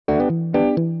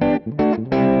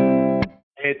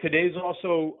Today's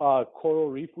also Coral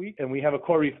Reef Week, and we have a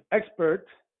coral reef expert,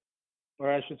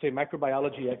 or I should say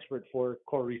microbiology expert for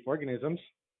coral reef organisms,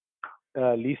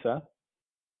 Lisa.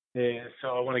 So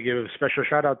I want to give a special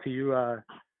shout out to you,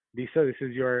 Lisa. This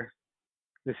is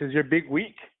your big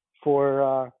week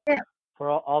for Yeah. for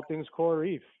all things coral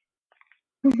reef.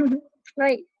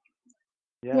 Right.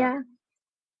 Yeah. Yeah.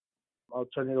 I'll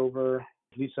turn it over,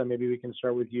 Lisa. Maybe we can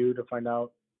start with you to find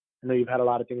out. I know you've had a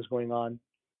lot of things going on.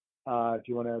 If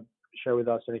you want to share with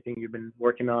us anything you've been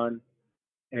working on,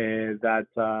 and that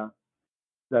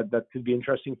could be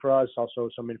interesting for us. Also,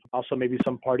 maybe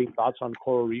some parting thoughts on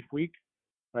Coral Reef Week,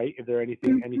 right? If there are any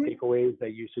takeaways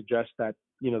that you suggest that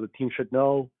the team should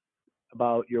know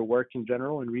about your work in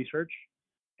general and research,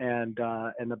 and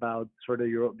about sort of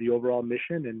the overall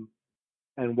mission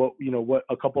and what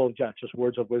a couple of just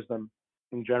words of wisdom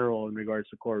in general in regards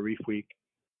to Coral Reef Week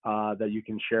that you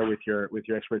can share with your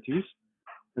expertise,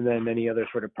 and then any other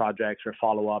sort of projects or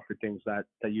follow up or things that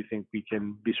you think we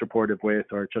can be supportive with,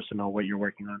 or just to know what you're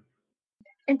working on.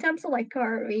 In terms of like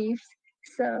coral reefs,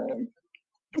 so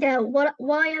yeah,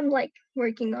 why I'm like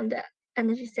working on the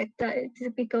energy sector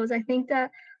is because I think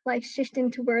that like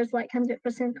shifting towards like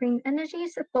 100% clean energy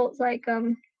supports like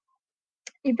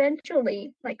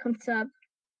eventually like conserve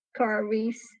coral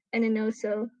reefs and then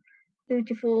also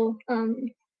beautiful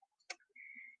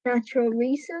natural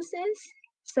resources.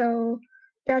 So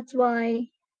that's why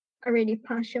I really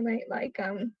passionate like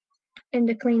in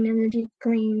the clean energy,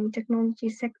 clean technology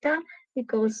sector,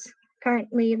 because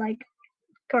currently like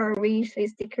coral reef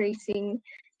is decreasing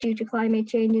due to climate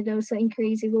change and also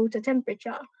increasing water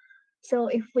temperature. So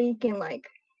if we can like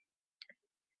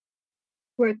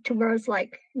work towards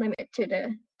like limit to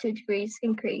the 2 degrees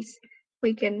increase,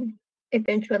 we can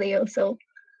eventually also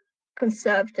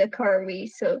conserve the coral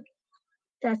reef. So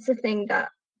that's the thing that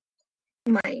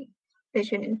my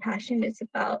vision and passion is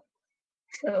about.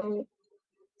 So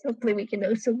hopefully we can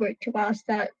also work towards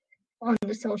that on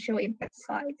the social impact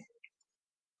side.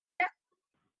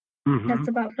 Mm-hmm. That's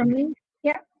about from me.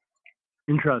 Yeah.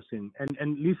 Interesting.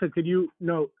 And Lisa, could you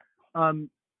know,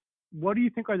 what do you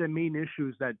think are the main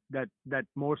issues that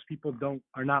most people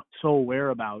are not so aware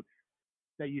about,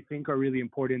 that you think are really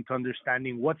important to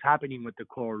understanding what's happening with the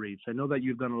coral reefs? I know that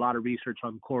you've done a lot of research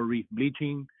on coral reef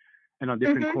bleaching and on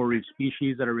different coral reef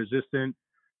species that are resistant.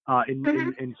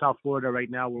 In South Florida right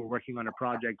now, we're working on a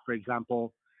project, for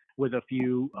example, with a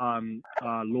few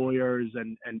lawyers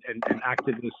and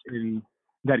activists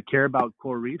that care about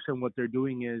coral reefs, and what they're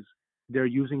doing is they're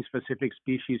using specific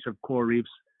species of coral reefs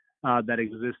that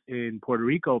exist in Puerto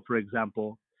Rico, for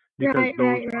example, because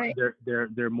right.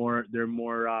 they're more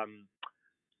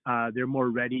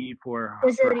ready for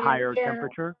Resilient, higher yeah.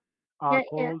 temperature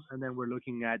corals, and then we're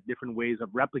looking at different ways of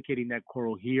replicating that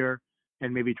coral here,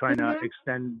 and maybe trying to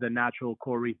extend the natural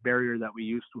coral reef barrier that we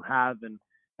used to have,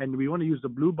 and we want to use the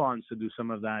blue bonds to do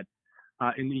some of that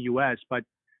in the U.S. But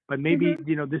maybe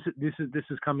this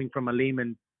is coming from a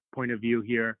layman point of view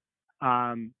here.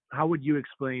 How would you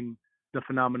explain the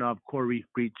phenomena of coral reef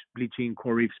bleaching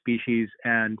coral reef species,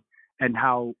 and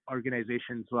how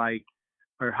organizations like,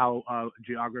 or how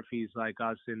geographies like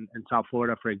us in South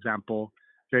Florida, for example,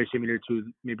 very similar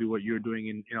to maybe what you're doing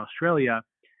in Australia,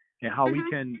 and how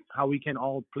we can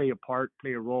all play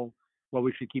a role, what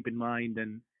we should keep in mind,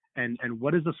 and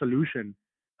what is the solution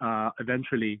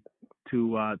eventually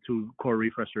to coral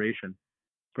reef restoration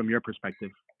from your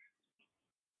perspective?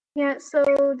 Yeah, so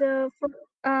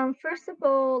first of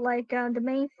all, like the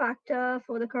main factor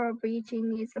for the coral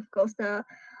bleaching is of course the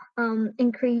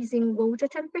increasing water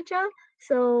temperature.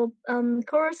 So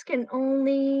corals can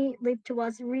only live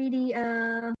towards really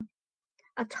a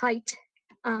tight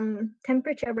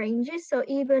temperature ranges. So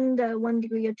even the 1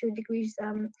 degree or 2 degrees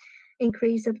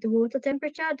increase of the water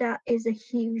temperature, that is a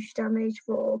huge damage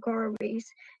for coral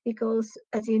reefs, because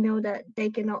as you know that they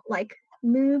cannot like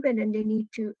move, and then they need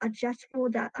to adjust for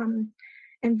that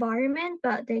environment,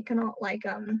 but they cannot like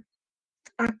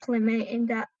acclimate in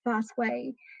that fast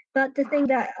way. But the thing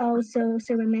that also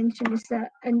Sarah mentioned is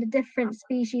that and the different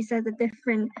species have a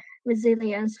different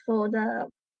resilience for the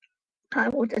high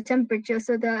water temperature.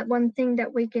 So the one thing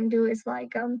that we can do is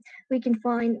like we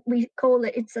call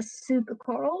it's a super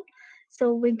coral.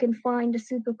 So we can find the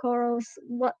super corals,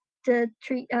 what the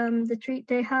treat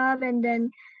they have, and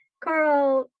then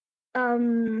coral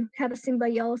have a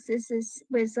symbiosis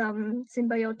with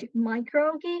symbiotic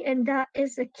microalgae, and that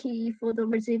is a key for the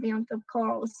resilience of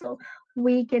corals. So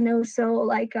we can also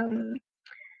like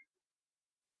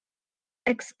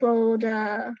explore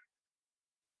the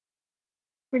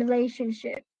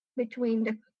relationship between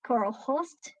the coral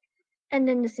host and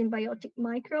then the symbiotic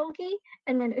microalgae.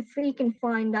 And then if we can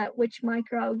find out which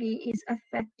microalgae is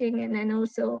affecting and then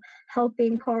also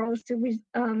helping corals to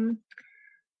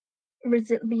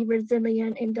be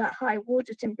resilient in that high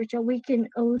water temperature, we can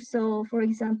also, for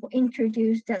example,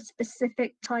 introduce that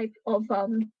specific type of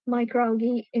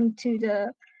microalgae into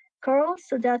the coral.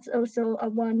 So that's also a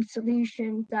one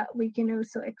solution that we can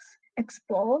also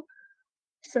explore.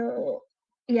 So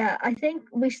yeah, I think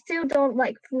we still don't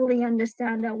like fully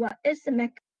understand what is the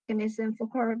mechanism for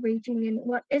coral bleaching and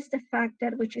what is the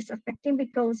factor which is affecting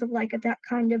because of like that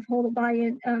kind of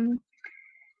holobiont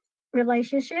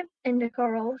relationship in the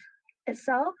coral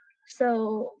itself.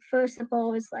 So first of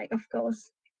all, it's like, of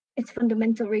course, it's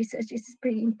fundamental research is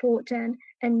pretty important,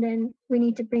 and then we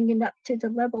need to bring it up to the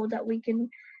level that we can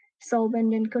solve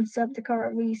and then conserve the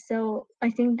coral reef. So I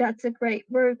think that's a great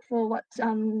work for what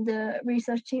the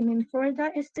research team in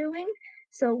Florida is doing.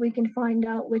 So we can find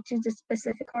out which is the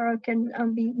specific coral can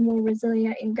be more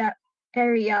resilient in that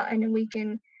area, and then we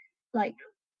can like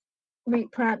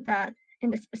replant that in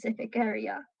the specific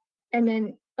area. And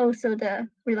then also the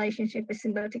relationship with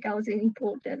symbiotic algae is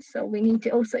important. So we need to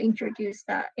also introduce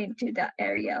that into that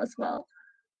area as well.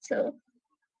 So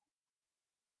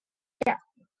yeah.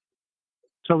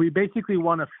 So we basically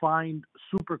want to find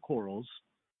super corals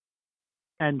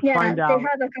and Yeah, find they out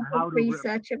have a couple how of to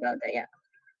research about that. Yeah.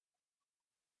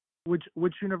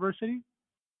 which university?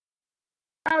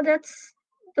 Oh, that's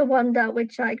the one that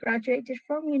which I graduated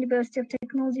from, University of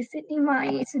Technology Sydney.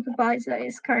 My supervisor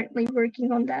is currently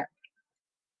working on that.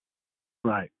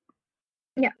 Right.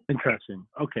 Yeah. Interesting.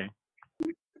 Okay.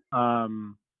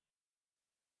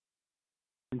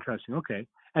 Interesting. Okay.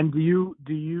 And do you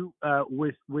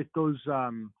with those I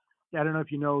don't know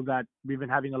if you know that we've been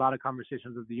having a lot of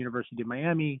conversations with the University of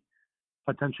Miami,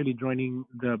 potentially joining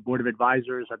the board of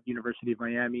advisors at the University of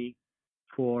Miami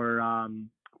for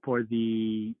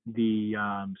the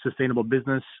sustainable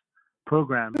business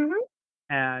program. Mm-hmm.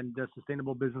 And the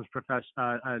sustainable business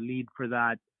lead for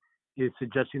that is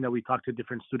suggesting that we talk to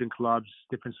different student clubs,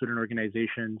 different student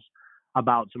organizations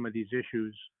about some of these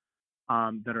issues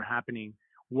that are happening.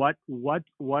 How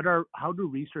do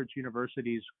research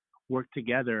universities work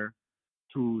together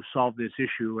to solve this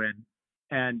issue,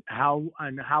 and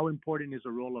how important is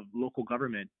the role of local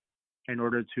government in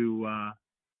order to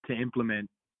implement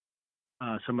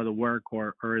some of the work,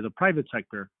 or the private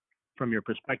sector from your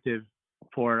perspective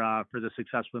for the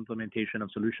successful implementation of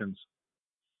solutions?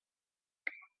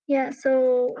 Yeah,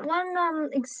 so one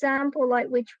example like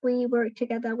which we work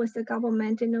together with the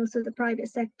government and also the private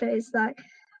sector is like,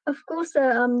 of course,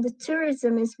 the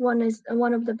tourism is one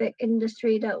of the big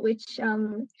industry that which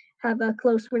have a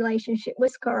close relationship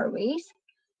with coral reefs.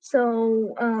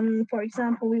 So for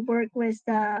example, we work with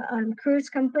the cruise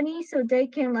company, so they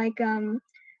can like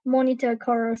monitor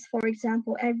corals, for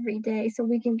example, every day, so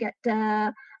we can get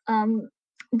the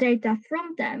data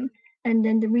from them, and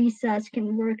then the research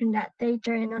can work on that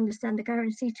data and understand the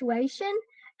current situation.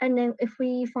 And then if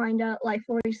we find out, like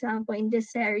for example, in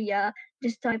this area,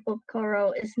 this type of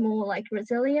coral is more like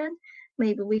resilient,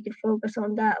 maybe we could focus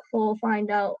on that for find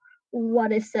out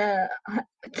what is the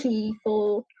key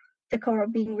for the coral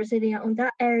being resilient on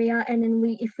that area. And then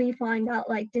if we find out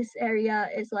like this area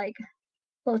is like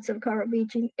lots of coral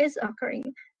bleaching is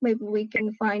occurring, maybe we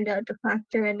can find out the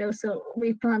factor and also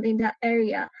replant in that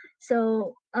area.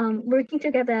 So working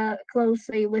together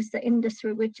closely with the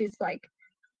industry, which is like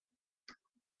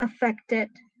affected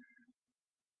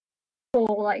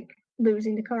for like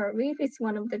losing the coral reef, is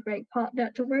one of the great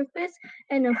partner to work with.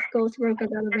 And of course, local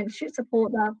government should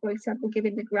support that, for example,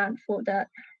 giving the grant for that,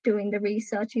 doing the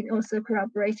research, and also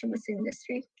collaboration with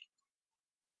industry.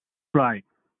 Right.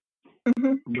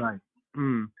 Mm-hmm. Right.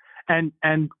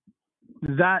 And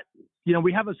that,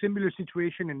 we have a similar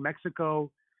situation in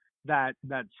Mexico that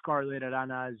Scarlett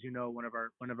Arana, as you know, one of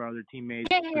our other teammates,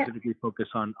 specifically focus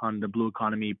on the blue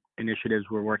economy initiatives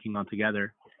we're working on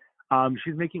together.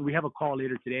 We have a call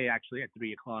later today, actually at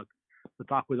 3:00, to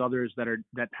talk with others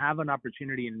that have an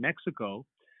opportunity in Mexico,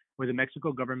 where the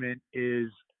Mexico government has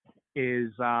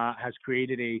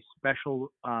created a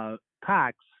special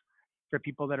tax for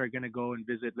people that are going to go and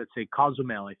visit, let's say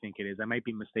Cozumel, I think it is. I might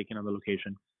be mistaken on the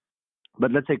location,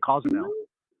 but let's say Cozumel.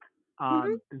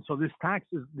 And so this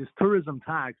tourism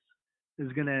tax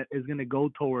is gonna go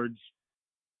towards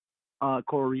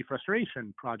coral reef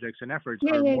restoration projects and efforts,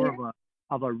 more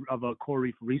of a coral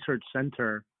reef research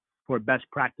center for best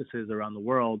practices around the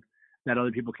world that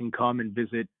other people can come and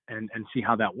visit and see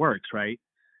how that works, right?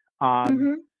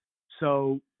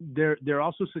 So they're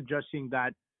also suggesting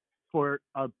that for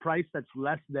a price that's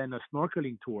less than a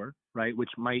snorkeling tour, right? Which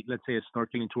might, let's say a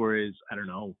snorkeling tour is, I don't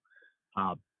know,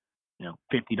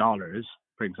 $50,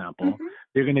 for example, Mm-hmm.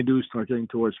 they're going to do snorkeling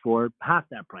tours for half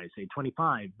that price, say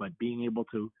 25, but being able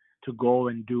to go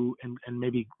and do and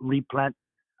maybe replant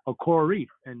a coral reef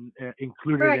and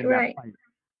include it in that Right. price.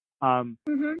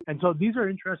 Mm-hmm. And so these are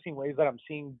interesting ways that I'm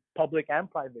seeing public and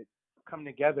private come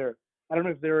together. I don't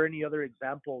know if there are any other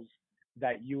examples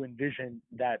that you envision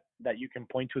that you can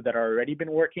point to that are already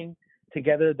been working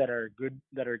together that are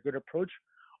a good approach,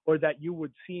 or that you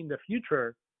would see in the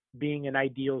future being an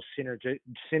ideal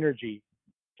synergy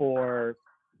for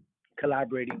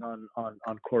collaborating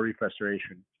on coral reef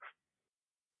restoration.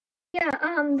 Yeah,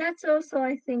 that's also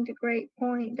I think a great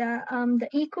point that the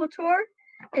eco tour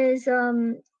is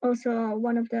also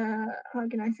one of the, how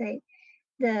can I say,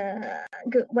 the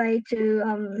good way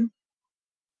to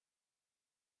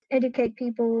educate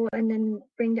people and then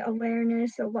bring the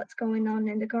awareness of what's going on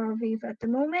in the coral reef at the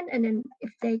moment, and then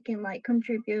if they can like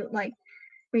contribute like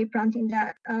replanting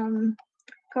that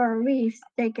coral reefs,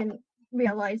 they can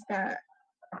realize that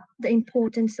the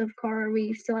importance of coral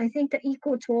reefs. So I think the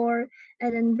eco tour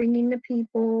and then bringing the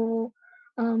people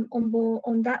on board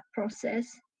on that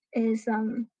process is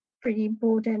pretty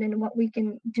important, and what we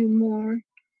can do more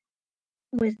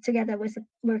working together with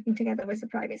the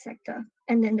private sector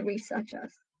and then the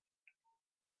researchers.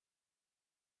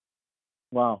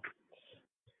 Wow.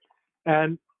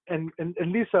 And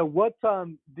Lisa, what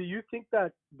do you think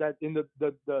that in the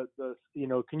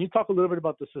can you talk a little bit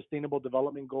about the sustainable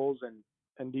development goals,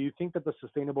 and do you think that the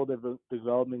sustainable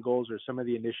development goals or some of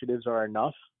the initiatives are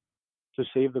enough to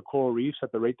save the coral reefs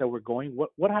at the rate that we're going?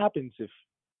 What happens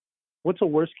what's a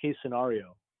worst case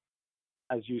scenario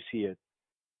as you see it,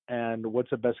 and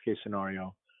what's a best case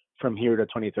scenario from here to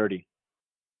 2030?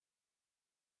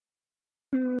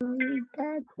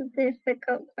 That's a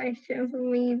difficult question for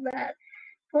me, but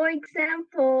for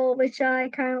example, which I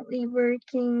currently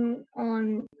working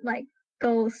on like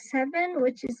goal 7,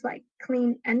 which is like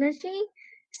clean energy.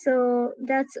 So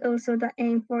that's also the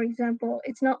aim. For example,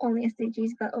 it's not only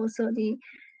SDGs but also the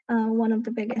one of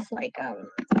the biggest like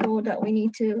goal that we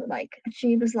need to like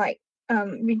achieve is like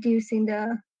reducing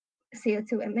the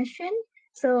CO2 emission.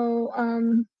 So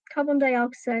carbon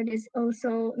dioxide is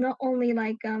also not only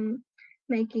like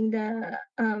making the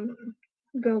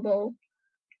global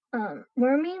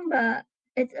warming, but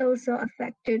it's also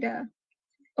affected the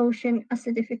ocean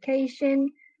acidification,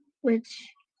 which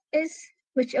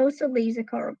also leads to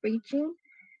coral bleaching.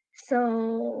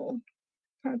 So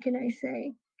how can I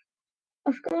say?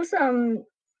 Of course, the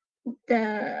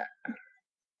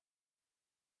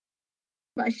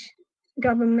like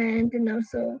government and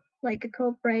also like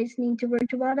corporates need to work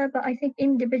together, but I think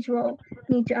individual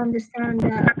need to understand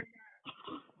that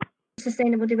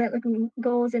sustainable development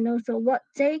goals and also what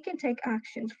they can take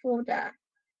actions for that.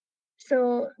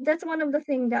 So that's one of the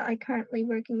things that I currently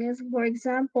working is. For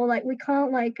example, like we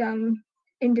can't like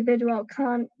individual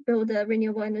can't build a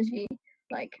renewable energy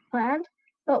like plant,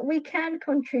 but we can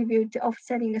contribute to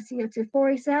offsetting the CO2. For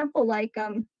example, like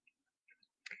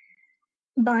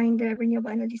buying the renewable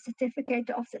energy certificate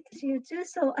to offset the CO2.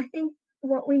 So I think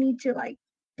what we need to like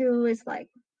do is like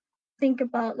think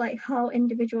about like how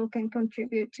individual can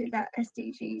contribute to that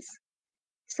SDGs.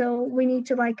 So we need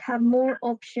to like have more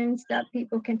options that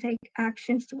people can take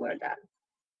actions toward that.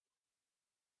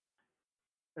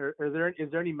 Is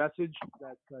there any message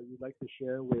that you'd like to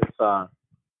share with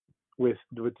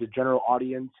the general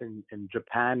audience in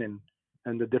Japan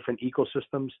and the different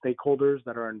ecosystem stakeholders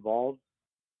that are involved?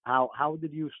 How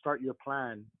did you start your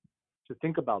plan to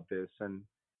think about this, and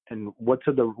how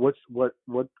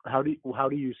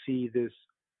do you see this?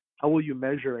 How will you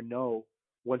measure and know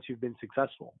once you've been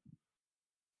successful?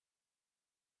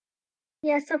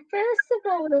 Yeah, so first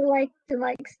of all, we'd like to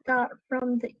like start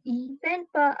from the event,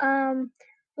 but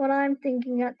what I'm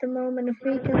thinking at the moment, if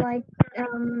we can like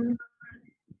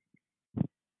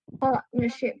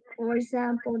partnership, for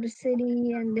example, the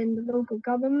city and then the local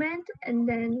government, and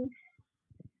then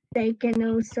they can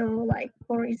also like,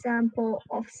 for example,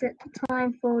 offset the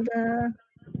time for the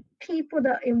people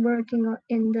that are working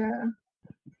in the,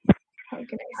 how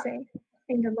can I say,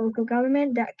 in the local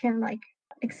government that can like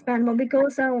expand more,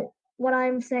 because what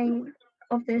I'm saying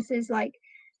of this is like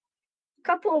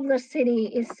couple of the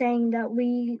city is saying that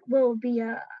we will be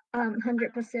a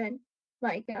 100%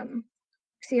 like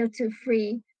CO2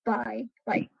 free by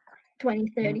like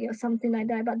 2030 or something like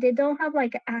that, but they don't have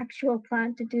like an actual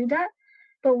plan to do that.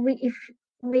 But if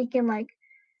we can like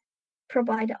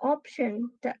provide an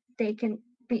option that they can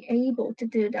be able to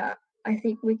do that, I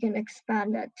think we can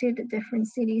expand that to the different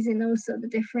cities and also the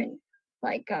different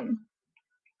like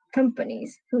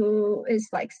companies who is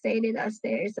like stated as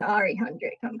there is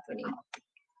RE100 company.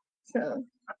 So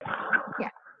yeah.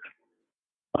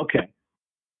 Okay.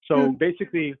 So Mm.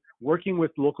 basically, working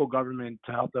with local government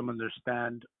to help them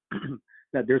understand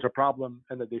that there's a problem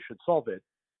and that they should solve it,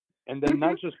 and then Mm-hmm.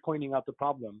 not just pointing out the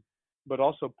problem, but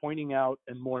also pointing out,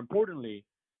 and more importantly,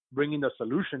 bringing the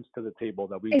solutions to the table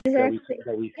that Exactly.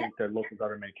 we Yeah. think their local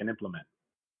government can implement.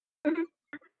 Mm-hmm.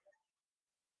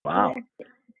 Wow. Exactly.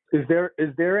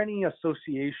 Is there any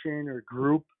association or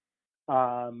group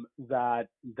that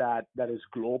is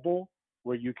global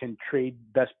where you can trade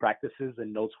best practices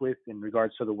and notes with in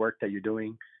regards to the work that you're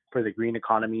doing for the green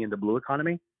economy and the blue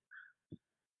economy?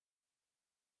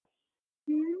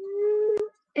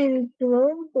 And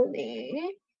globally,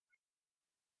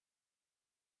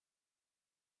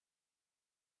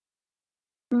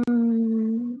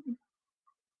 mm,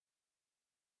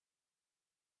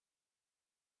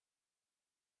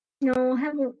 no,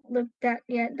 haven't looked at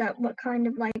yet that what kind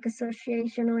of like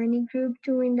association or any group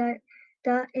doing that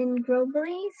in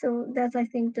globally. So that's I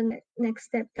think the next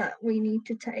step that we need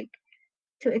to take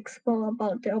to explore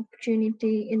about the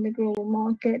opportunity in the global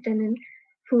market and then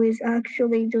who is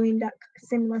actually doing that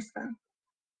similar stuff.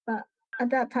 But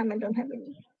at that time, I don't have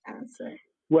any answer.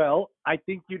 Well, I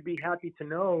think you'd be happy to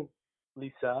know,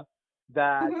 Lisa,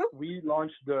 that Mm-hmm. we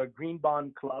launched the Green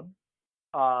Bond Club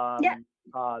Yeah.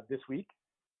 this week,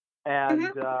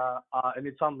 Mm-hmm. and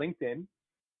it's on LinkedIn.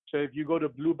 So if you go to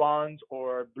Blue Bonds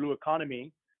or Blue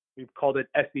Economy, we've called it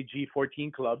SDG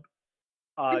 14 Club.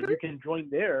 Mm-hmm. You can join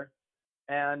there,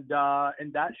 and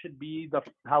that should be the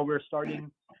how we're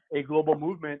starting a global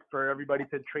movement for everybody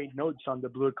to trade notes on the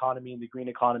blue economy and the green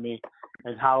economy,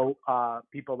 and how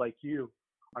people like you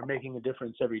are making a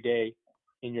difference every day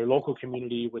in your local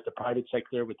community, with the private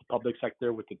sector, with the public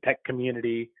sector, with the tech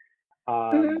community,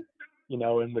 Mm-hmm.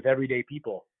 and with everyday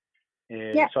people.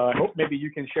 And Yeah. so I hope maybe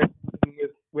you can share something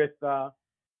with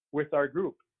our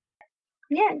group.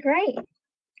 Yeah. Great.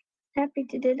 Happy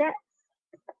to do that.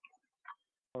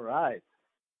 All right.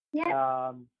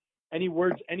 Yeah. Any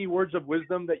words of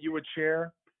wisdom that you would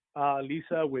share,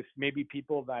 Lisa, with maybe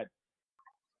people that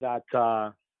that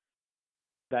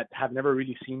have never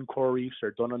really seen coral reefs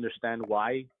or don't understand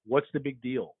why? What's the big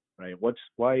deal, right? What's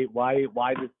why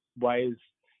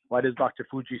does Dr.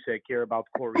 Fujisek care about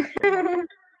coral reefs so much?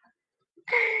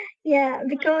 Yeah,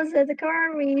 because the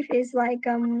coral reef is like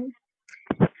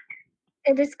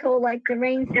it is called like the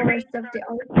rainforest of the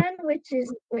ocean,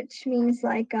 which means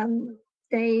like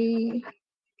they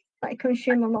like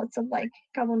consume a lots of like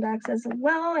carbon dioxide as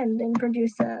well, and then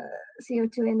produce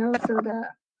CO2 and also the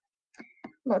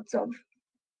lots of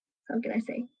how can I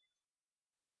say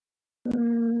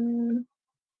um,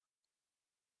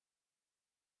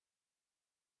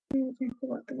 I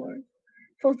forgot the word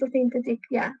photosynthetic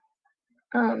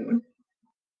um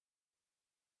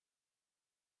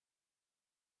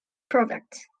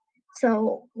products.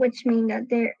 So which mean that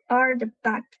they are the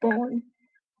backbone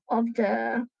of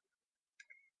the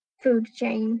food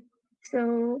chain.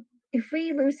 So if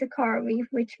we lose a coral reef,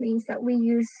 which means that we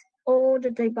use all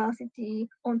the diversity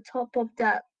on top of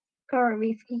that coral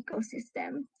reef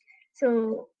ecosystem.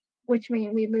 So which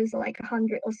means we lose like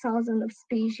 100 or 1,000 of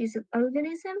species of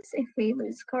organisms if we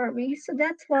lose coral reefs. So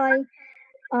that's why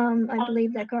I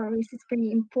believe that coral reefs is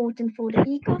pretty important for the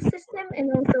ecosystem,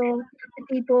 and also the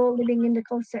people living in the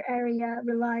coastal area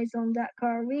relies on that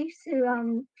coral reef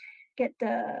to get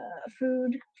the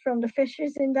food from the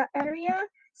fishes in that area.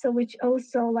 So which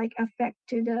also like affect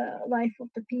to the life of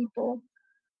the people.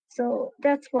 So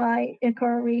that's why the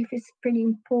coral reef is pretty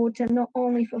important, not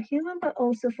only for human but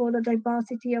also for the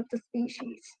diversity of the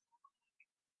species.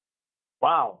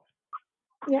 Wow,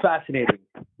 Yeah. fascinating.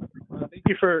 Thank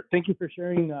you for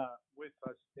sharing with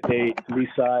us today,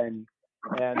 Lisa, and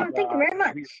Thank you very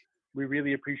much. we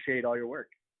really appreciate all your work.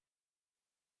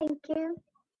 Thank you.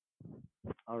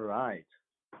 All right.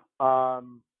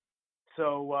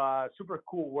 So super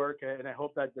cool work, and I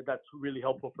hope that's really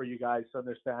helpful for you guys to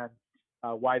understand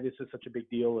why this is such a big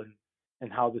deal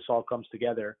and how this all comes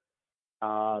together.